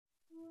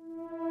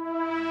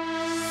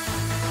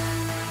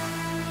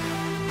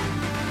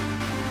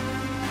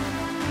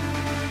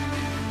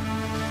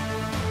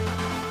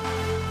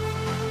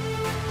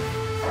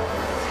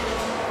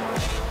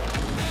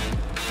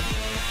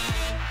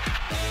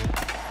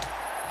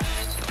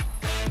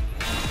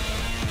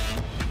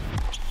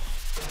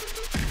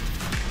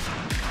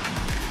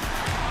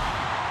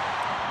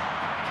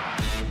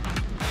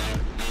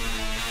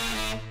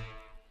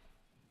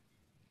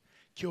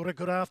Kia ora,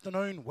 good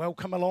afternoon.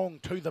 Welcome along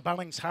to the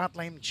Bunnings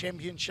Heartland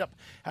Championship.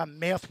 A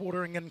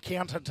mouth-watering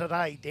encounter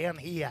today down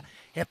here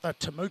at the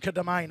Temuka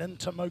Domain in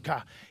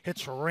Temuka.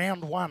 It's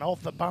round one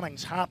of the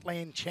Bunnings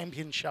Heartland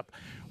Championship.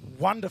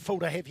 Wonderful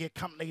to have your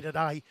company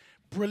today.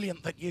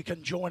 Brilliant that you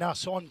can join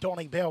us. I'm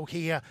Donnie Bell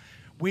here.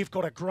 We've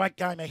got a great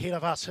game ahead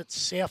of us. It's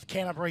South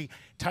Canterbury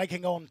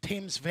taking on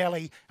Thames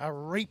Valley, a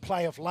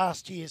replay of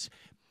last year's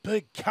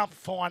big cup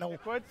final.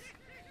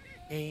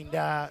 And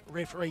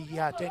referee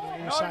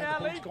Daniel was saying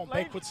the ball's gone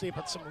backwards there,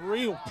 but some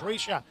real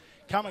pressure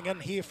coming in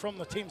here from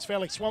the Thames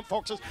Valley Swamp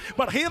Foxes.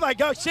 But here they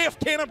go. South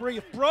Canterbury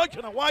have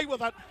broken away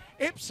with it.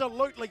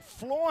 Absolutely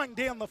flying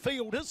down the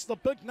field is the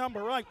big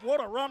number 8.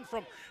 What a run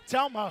from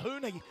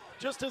Talmahuni,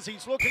 just as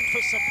he's looking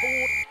for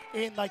support,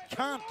 and they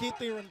can't get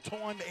there in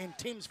time, and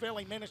Thames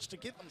Valley managed to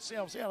get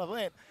themselves out of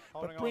that.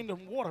 But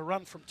Brendan, what a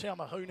run from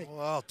Talmahuni.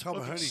 Wow,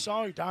 Talmahuni.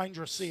 So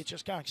dangerous there,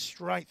 just going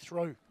straight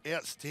through.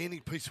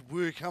 Outstanding piece of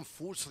work.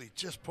 Unfortunately,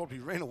 just probably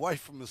ran away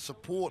from the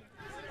support.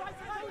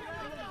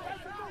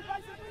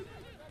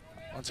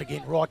 Once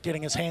again, Wright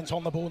getting his hands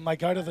on the ball, and they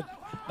go to the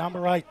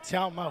number 8,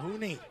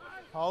 Talmahuni.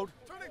 Hold.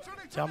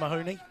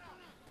 Talmahuni.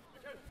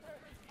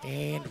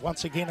 And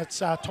once again, it's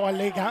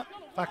Tailega,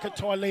 Bucket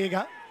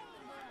Tailega.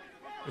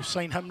 We've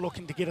seen him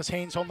looking to get his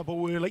hands on the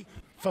ball early.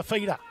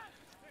 Fafita.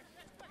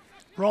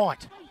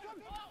 Right.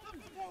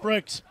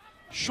 Briggs.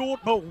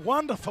 Short ball.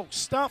 Wonderful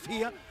stuff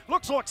here.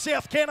 Looks like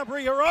South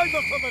Canterbury are over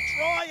for the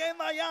try, and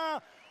they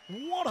are.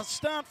 What a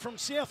start from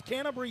South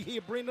Canterbury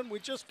here, Brendan. We're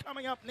just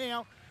coming up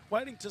now,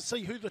 waiting to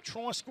see who the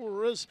try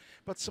scorer is.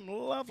 But some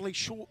lovely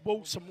short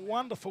balls, some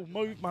wonderful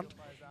movement.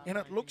 And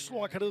it looks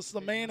like it is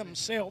the man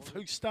himself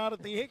who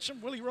started the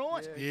action, Willie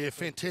Wright. Yeah,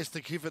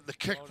 fantastic effort. The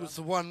kick was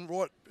the one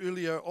right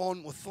earlier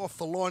on with off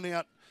the line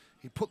out.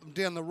 He put them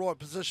down the right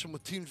position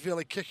with Thames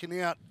Valley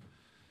kicking out.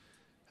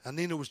 And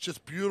then it was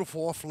just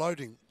beautiful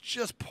offloading.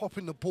 Just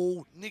popping the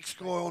ball, next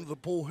guy onto the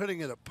ball, hitting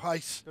it at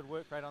pace. Good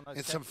work, great on those.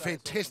 And some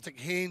fantastic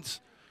hands.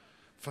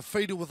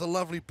 Fafita with a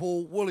lovely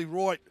ball. Willie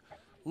Wright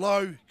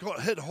low,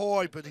 got hit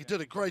high, but he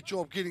did a great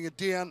job getting it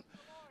down.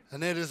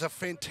 And that is a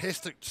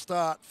fantastic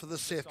start for the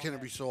South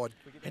Canterbury side.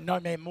 And no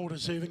man more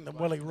deserving than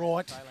Willie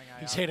Wright.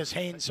 He's had his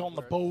hands on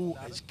the ball,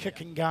 his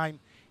kicking game,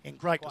 and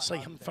great to see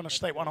him finish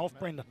that one off,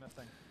 Brendan.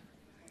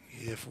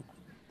 Yeah,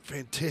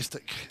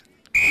 fantastic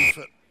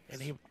effort. And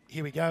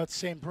here we go, it's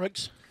Sam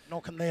Briggs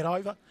knocking that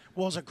over.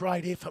 Was a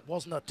great effort,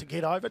 wasn't it, to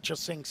get over,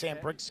 just seeing Sam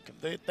Briggs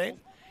convert that.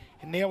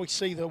 And now we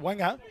see the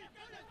winger.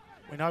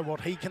 We know what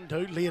he can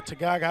do, Lea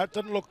Tagaga.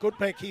 Didn't look good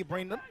back here,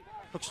 Brendan.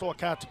 Looks like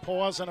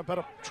Tapaya's in a bit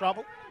of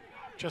trouble.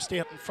 Just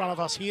out in front of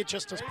us here,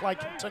 just as play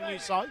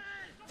continues though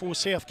for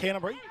South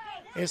Canterbury.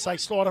 As they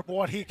slide up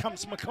wide, here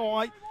comes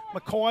Mackay.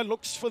 Mackay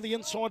looks for the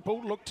inside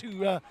ball, look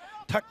to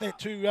tuck that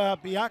to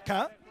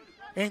Biaka.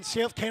 And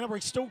South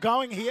Canterbury still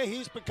going here.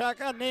 Here's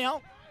Biaka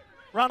now,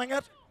 running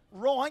it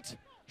right.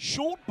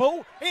 Short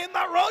ball, and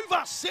they're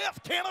over.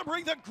 South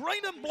Canterbury, the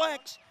green and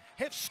blacks,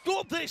 have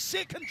scored their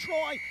second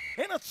try,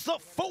 and it's the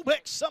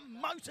fullback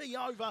Samoti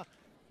over.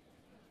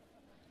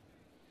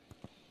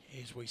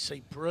 As we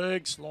see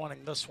Briggs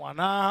lining this one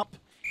up.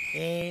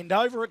 And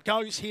over it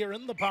goes here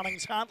in the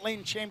Bunnings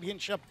Heartland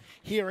Championship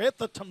here at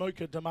the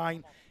Temuka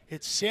Domain.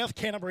 It's South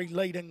Canterbury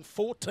leading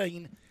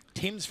 14,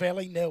 Thames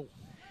Valley 0.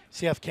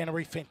 South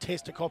Canterbury,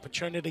 fantastic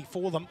opportunity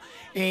for them.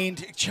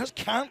 And just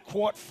can't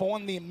quite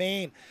find their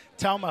man,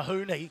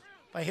 Talmahuni.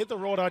 They had the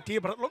right idea,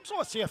 but it looks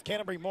like South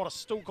Canterbury might have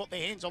still got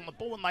their hands on the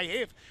ball, and they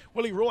have.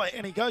 Willie Wright,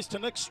 and he goes to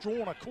Nick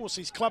Strawn, of course,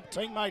 his club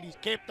teammate, his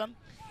captain.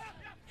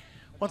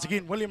 Once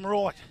again, William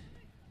Wright.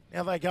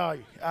 Now they go,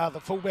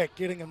 the fullback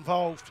getting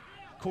involved,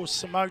 of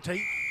course,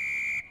 Samoti.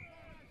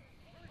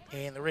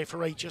 And the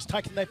referee just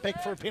taking that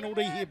back for a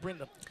penalty here,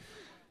 Brendan.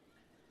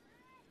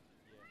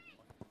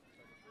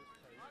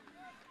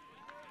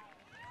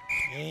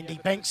 And he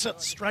banks it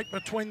straight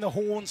between the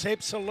horns,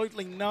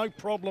 absolutely no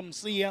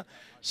problems there.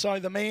 So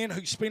the man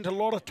who spent a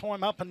lot of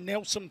time up in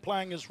Nelson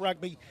playing his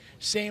rugby,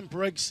 Sam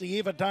Briggs, the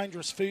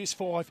ever-dangerous first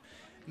five,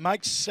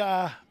 makes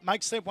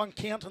that one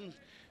count in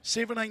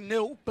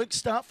 17-0. Big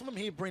start for them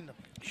here, Brendan.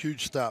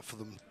 Huge start for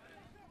them.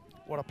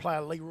 What a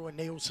player Leroy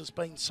Neals has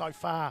been so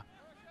far.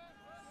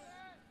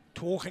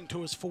 Talking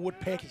to his forward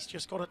pack, he's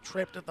just got it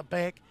trapped at the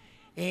back.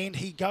 And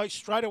he goes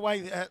straight away.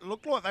 It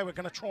looked like they were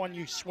going to try and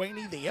use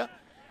Sweeney there.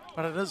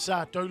 But it is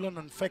Doolan,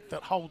 in fact,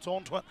 that holds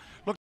on to it.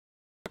 Look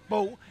at the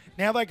ball.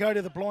 Now they go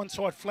to the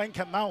blindside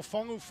flanker,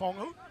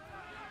 Fongu.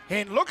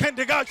 And looking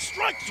to go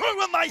straight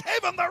through, and they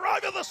have, and they're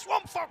over the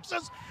Swamp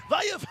Foxes.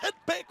 They have hit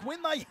back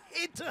when they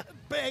had to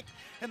hit back.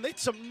 And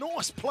that's some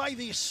nice play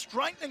there,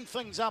 straightening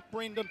things up,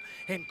 Brendan,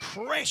 and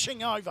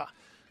crashing over.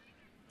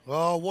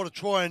 Oh, what a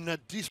try, and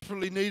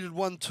desperately needed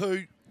one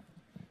too.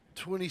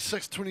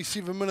 26,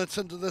 27 minutes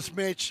into this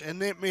match, and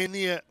that man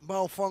there,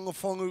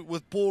 Fongu,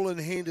 with ball in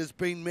hand, has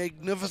been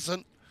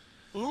magnificent.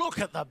 Look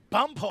at the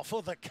bump off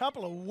of the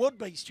couple of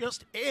would-be's,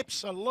 just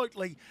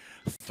absolutely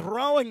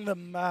throwing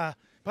them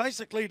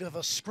basically to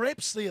the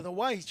scraps there, the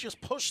way he's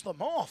just pushed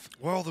them off.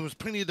 Well, there was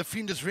plenty of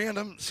defenders around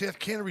him, South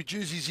Canterbury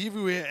jerseys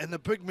everywhere, and the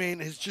big man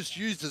has just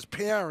used his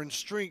power and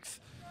strength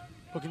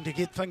looking to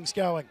get things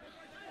going.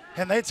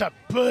 And that's a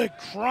big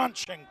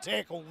crunching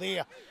tackle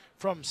there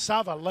from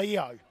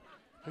Savaleo,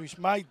 who's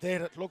made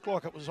that. It looked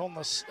like it was on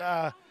this,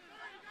 I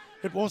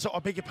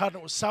beg your pardon,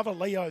 it was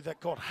Savaleo that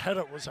got hit.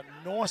 It was a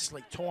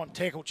nicely timed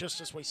tackle,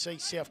 just as we see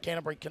South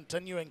Canterbury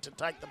continuing to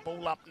take the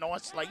ball up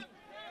nicely.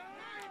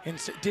 And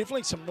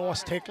definitely some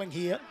nice tackling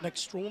here. Nick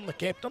Strawn, the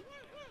captain.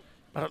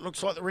 But it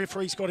looks like the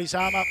referee's got his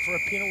arm up for a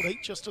penalty,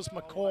 just as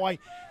Mackay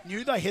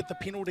knew they had the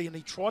penalty and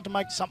he tried to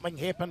make something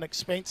happen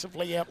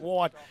expansively out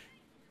wide.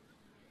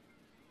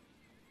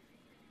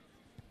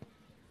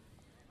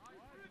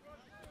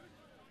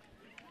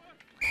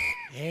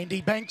 And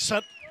he banks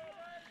it.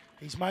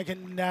 He's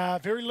making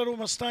very little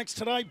mistakes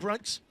today,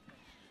 Briggs.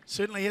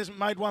 Certainly hasn't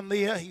made one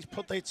there. He's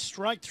put that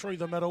straight through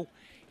the middle.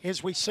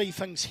 As we see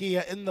things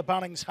here in the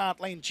Bunnings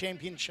Heartland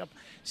Championship,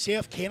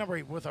 South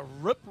Canterbury with a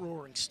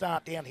rip-roaring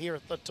start down here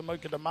at the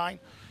Temuka Domain.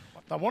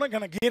 They weren't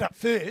going to get it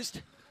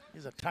first.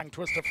 Here's a tongue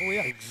twister for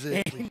you.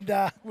 Exactly.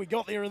 And we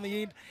got there in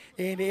the end,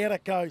 and out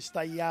it goes.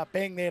 They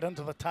bang that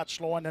into the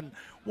touchline, and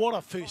what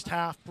a first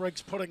half.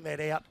 Briggs putting that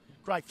out.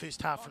 Great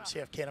first half from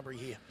South Canterbury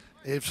here.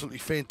 Absolutely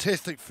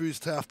fantastic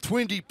first half.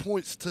 20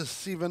 points to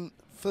 7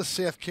 for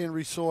South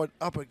Canterbury side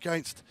up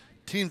against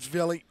Thames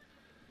Valley.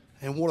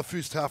 And what a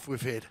first half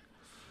we've had.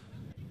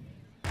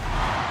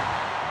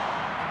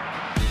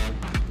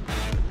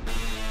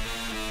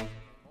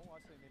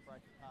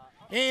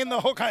 And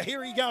the hooker,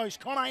 here he goes,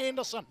 Connor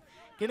Anderson,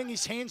 getting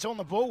his hands on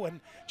the ball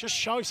and just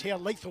shows how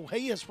lethal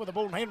he is with the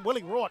ball in hand.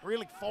 Willie Wright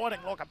really fighting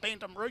like a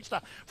bantam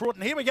rooster for it.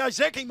 And here we go,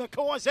 Zach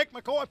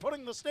Mackay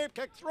putting the snap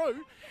kick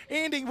through,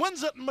 and he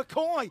wins it. And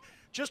Mackay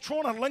just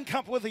trying to link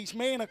up with his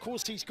man. Of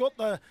course, he's got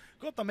the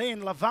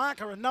man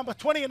Lavaka in number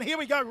 20. And here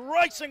we go,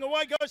 racing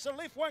away goes the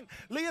left wing,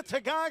 Lea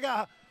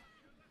Tagaga,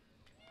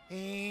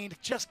 and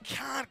just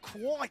can't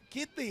quite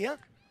get there.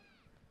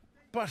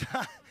 But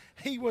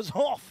he was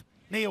off,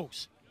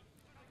 Niels.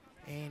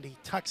 And he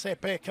tucks that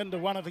back into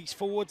one of his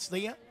forwards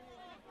there.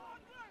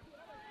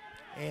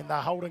 And they're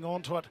holding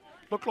on to it.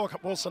 Looked like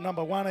it was the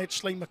number 1,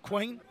 actually,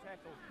 McQueen,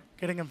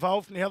 getting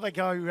involved. Now they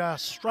go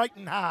straight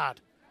and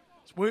hard.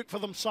 It's worked for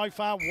them so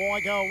far.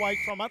 Why go away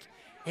from it?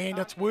 And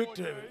it's worked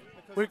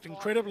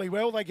incredibly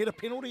well. They get a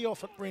penalty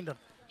off it, Brendan.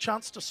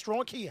 Chance to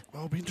strike here.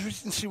 Well, it'll be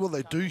interesting to see what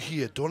they do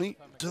here, Donny.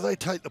 Do they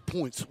take the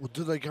points or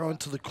do they go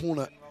into the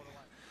corner?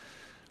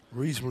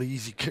 Reasonably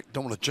easy kick.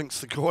 Don't want to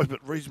jinx the guy, but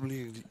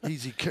reasonably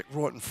easy kick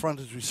right in front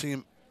as we see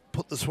him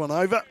put this one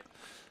over.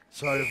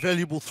 So a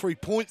valuable 3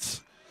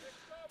 points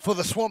for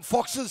the Swamp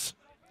Foxes.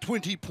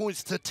 20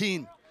 points to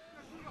 10.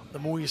 The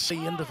more you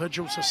see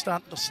individuals are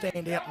starting to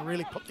stand out and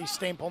really put their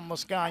stamp on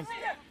this game,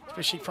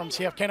 especially from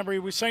South Canterbury.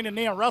 We've seen it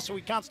now. Russell,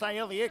 he can't stay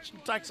out of the action,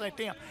 takes that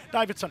down.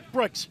 Davidson,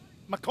 Briggs,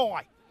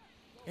 Mackay.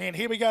 And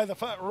here we go, the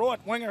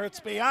right winger,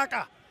 it's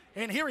Biaka.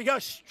 And here he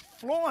goes,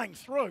 flying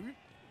through.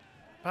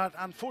 But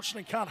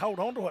unfortunately can't hold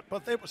on to it.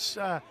 But that was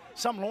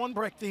some line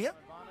break there.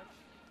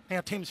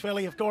 Now Thames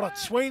Valley have got it.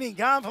 Sweeney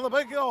going for the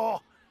big,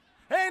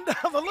 and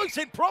the loose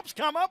head props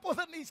come up with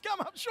it, and he's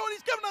come up short.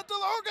 He's given it to the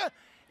hooker.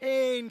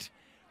 And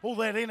all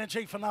that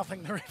energy for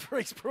nothing. The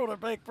referee's brought it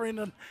back,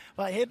 Brendan.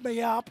 They had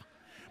me up,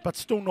 but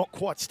still not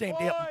quite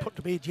stamped out and put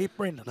to bed yet,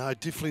 Brendan. No,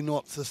 definitely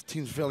not. This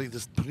Thames Valley,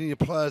 there's plenty of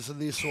players on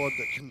their side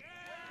that can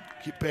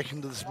get back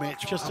into this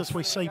match. Just as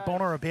we see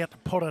Bonner about to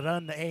put it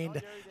in,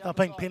 and they're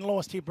being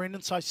penalised here,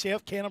 Brendan. So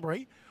South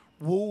Canterbury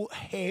will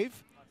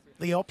have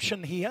the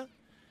option here.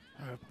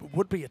 It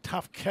would be a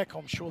tough kick.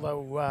 I'm sure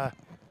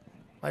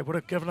they would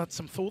have given it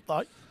some thought,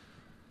 though.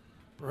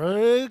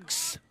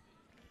 Briggs.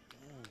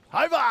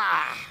 Over.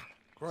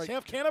 Great.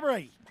 South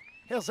Canterbury.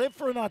 How's that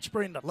for a nudge,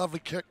 Brendan? Lovely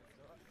kick,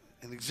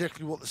 and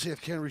exactly what the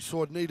South Canterbury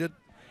side needed.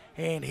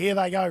 And here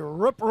they go,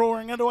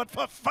 rip-roaring into it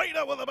for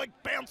Fafita with a big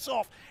bounce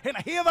off. And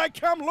here they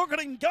come, look at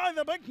him go,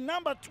 the big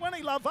number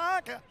 20,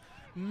 Lavaka,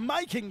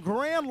 making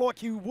ground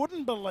like you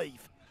wouldn't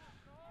believe.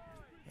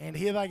 And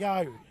here they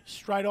go,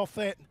 straight off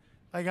that,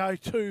 they go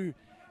to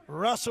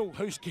Russell,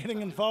 who's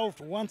getting involved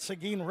once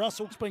again.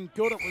 Russell's been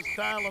good, it was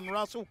Dale and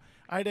Russell,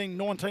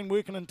 18-19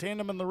 working in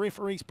tandem, and the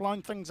referee's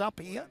blown things up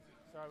here.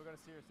 Sorry, we've got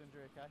a serious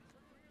injury, okay?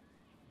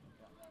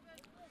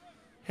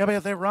 How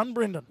about that run,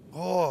 Brendan?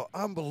 Oh,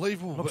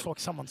 unbelievable. Looks like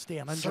someone's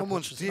down injured.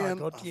 Someone's down.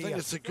 No good. I think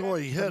it's the guy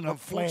he hit,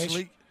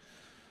 unfortunately.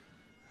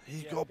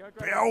 He got go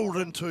barreled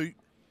into.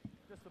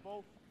 Just the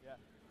ball? Yeah.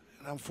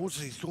 And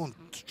unfortunately, he's gone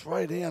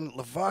straight down.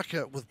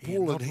 Lavaka with Yeah,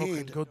 ball in not looking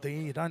hand. good there.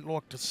 You don't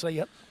like to see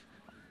it,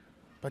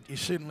 but you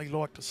certainly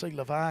like to see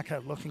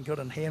Lavaka looking good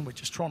in hand. We're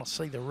just trying to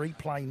see the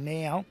replay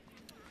now.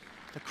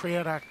 The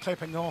crowd are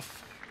clapping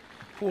off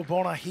poor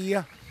Bonner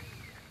here.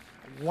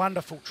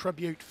 Wonderful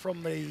tribute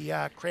from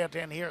the crowd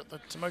down here at the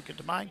Temuka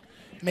Domain.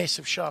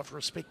 Massive show of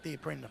respect there,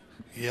 Brendan.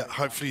 Yeah,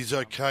 hopefully he's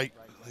okay.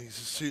 He's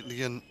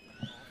certainly in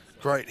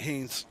great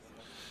hands.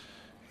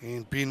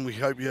 And Ben, we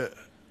hope your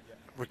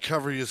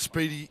recovery is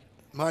speedy,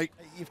 mate.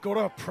 You've got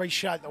to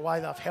appreciate the way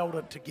they've held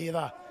it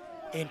together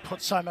and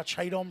put so much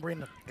heat on,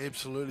 Brendan.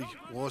 Absolutely.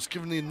 Well, it's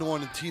given their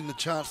 9 and 10 the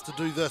chance to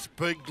do this.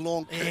 Big,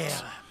 long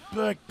kicks. Yeah,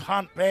 big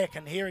punt back,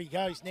 and here he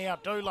goes now,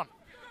 Doolan.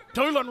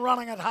 Doolan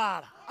running it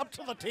hard, up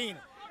to the 10.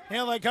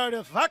 Now they go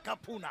to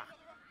Vakapuna.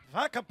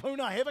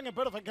 Vakapuna having a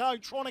bit of a go,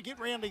 trying to get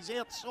round his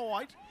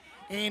outside.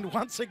 And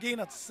once again,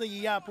 it's the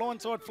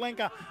blindside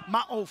flanker,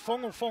 Ma'o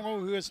Fongo,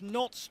 who has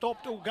not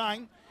stopped all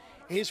game.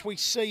 As we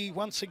see,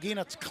 once again,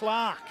 it's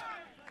Clark.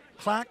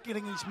 Clark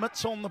getting his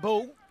mitts on the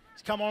ball.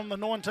 He's come on the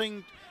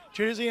 19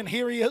 jersey, and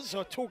here he is. I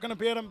was talking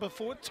about him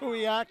before,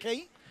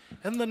 Tuiaki.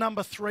 In the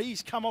number 3,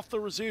 he's come off the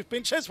reserve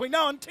bench. As we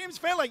know, in Thames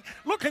Valley,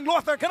 looking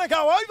like they're going to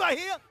go over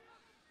here.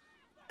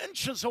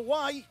 Inches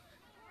away.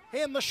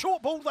 And the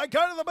short ball, they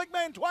go to the big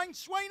man, Dwayne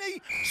Sweeney.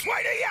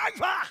 Sweeney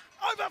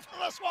over for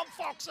the Swamp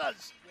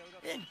Foxes.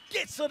 And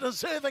gets the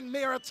deserving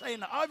merits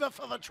in. Over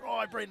for the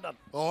try, Brendan.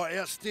 Oh,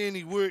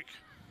 outstanding work.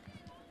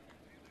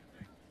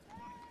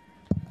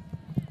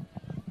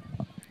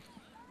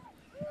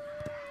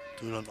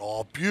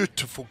 Oh,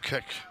 beautiful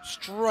kick.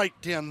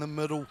 Straight down the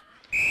middle.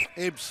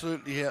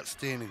 Absolutely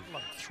outstanding.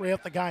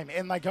 Throughout the game.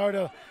 And they go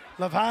to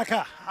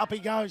Lavaka. Up he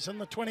goes in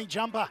the 20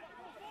 jumper.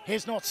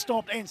 Has not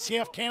stopped. And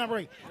South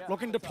Canterbury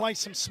looking to play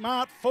some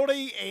smart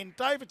footy. And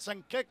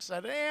Davidson kicks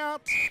it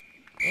out.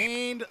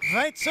 And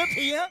that's it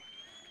here.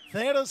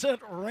 That is it.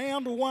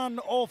 Round 1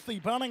 of the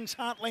Bunnings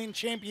Heartland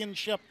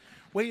Championship.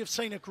 We have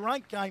seen a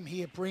great game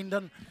here,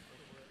 Brendan.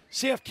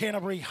 South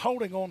Canterbury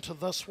holding on to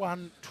this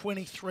one,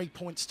 23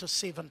 points to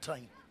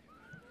 17.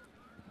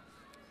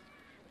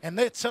 And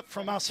that's it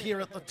from us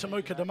here at the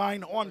Temuka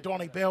Domain. I'm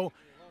Donnie Bell.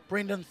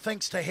 Brendan,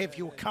 thanks to have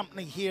your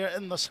company here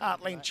in this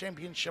Heartland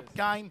Championship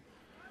game.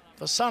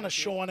 The sun is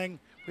shining.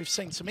 We've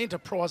seen some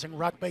enterprising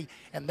rugby,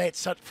 and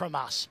that's it from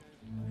us.